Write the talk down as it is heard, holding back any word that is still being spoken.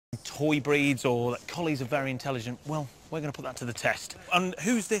toy breeds or that collies are very intelligent, well, we're going to put that to the test. And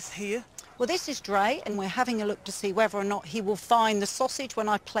who's this here? Well, this is Dre, and we're having a look to see whether or not he will find the sausage when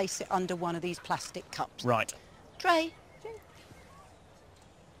I place it under one of these plastic cups. Right. Dre.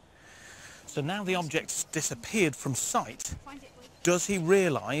 So now the object's disappeared from sight. Does he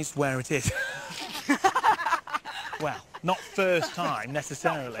realise where it is? Well, not first time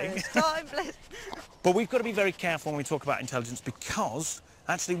necessarily. Not first time, bless. But we've got to be very careful when we talk about intelligence, because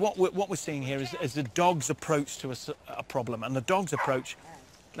actually what we're seeing here is the dog's approach to a problem. And the dog's approach,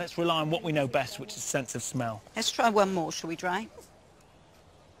 let's rely on what we know best, which is sense of smell. Let's try one more, shall we, Dre?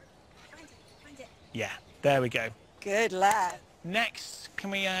 Yeah, there we go. Good lad. Next,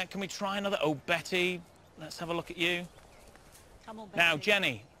 can we try another? Oh, Betty, let's have a look at you. Come on, Betty. Now,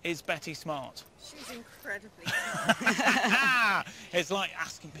 Jenny, is Betty smart? She's incredibly smart. It's like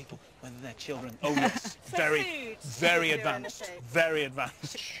asking people whether they're children. Oh, yes, very advanced, very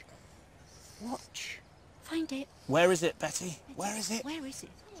advanced. Watch. Find it. Where is it, Betty? Where is it? Where is it?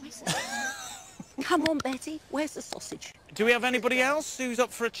 Where's it? Come on, Betty. Where's the sausage? Do we have anybody else who's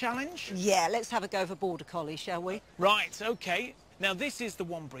up for a challenge? Yeah, let's have a go for Border Collie, shall we? Right, OK. Now, this is the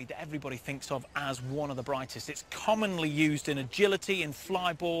one breed that everybody thinks of as one of the brightest. It's commonly used in agility, in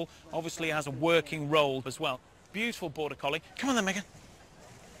flyball, obviously has a working role as well. Beautiful Border Collie. Come on then, Megan.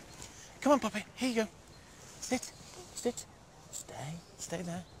 Come on, puppy. Here you go. Sit, sit, stay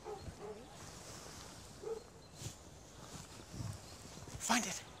there. Find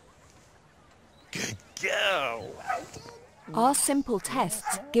it. Good girl. Our simple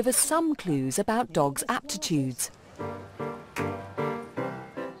tests give us some clues about dogs' aptitudes.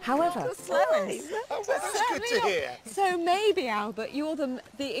 However, That's good to hear. So maybe, Albert, you're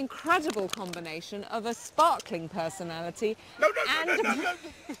the incredible combination of a sparkling personality No.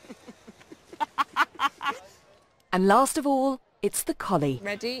 and last of all, it's the collie.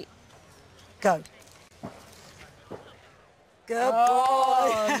 Ready? Go. Good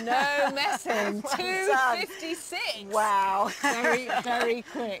Oh, boy. no messing. Well 2:56. Wow. Very, very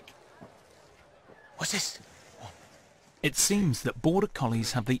quick. What's this? It seems that Border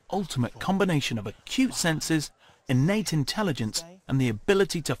Collies have the ultimate combination of acute senses, innate intelligence, and the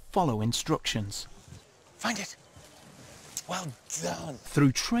ability to follow instructions. Find it. Well done.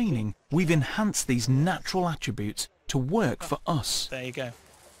 Through training, we've enhanced these natural attributes to work for us. There you go.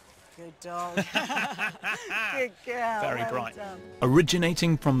 Good dog. Good girl. Very well bright. done.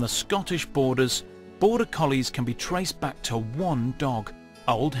 Originating from the Scottish borders, Border Collies can be traced back to one dog,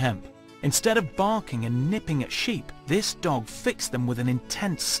 Old Hemp. Instead of barking and nipping at sheep, this dog fixed them with an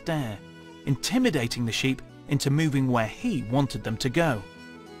intense stare, intimidating the sheep into moving where he wanted them to go.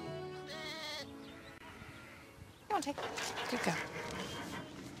 Come on, take it. Good girl.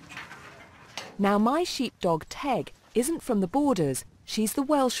 Now, my sheepdog Teg isn't from the borders, she's the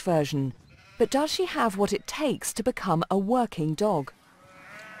Welsh version. But does she have what it takes to become a working dog?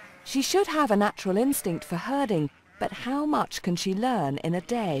 She should have a natural instinct for herding, but how much can she learn in a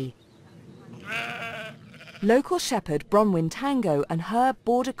day? Local shepherd Bronwyn Tango and her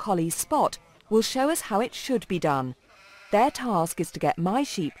Border Collie Spot will show us how it should be done. Their task is to get my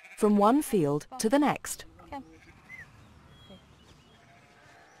sheep from one field to the next. Come.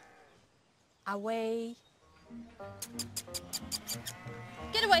 Away.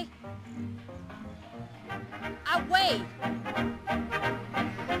 Get away. Away.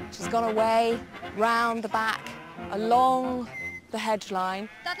 She's gone away, round the back, along the hedge line.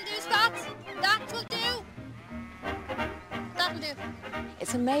 That'll do, Spot. That will do. That'll do.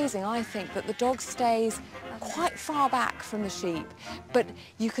 It's amazing, I think, that the dog stays quite far back from the sheep, but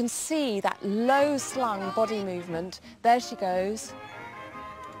you can see that low-slung body movement. There she goes,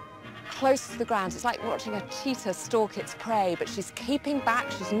 close to the ground. It's like watching a cheetah stalk its prey, but she's keeping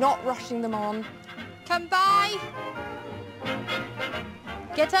back, she's not rushing them on. Come by.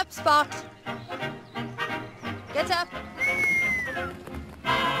 Get up, Spot. Get up.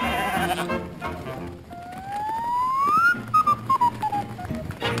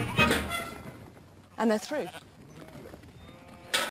 And they're through.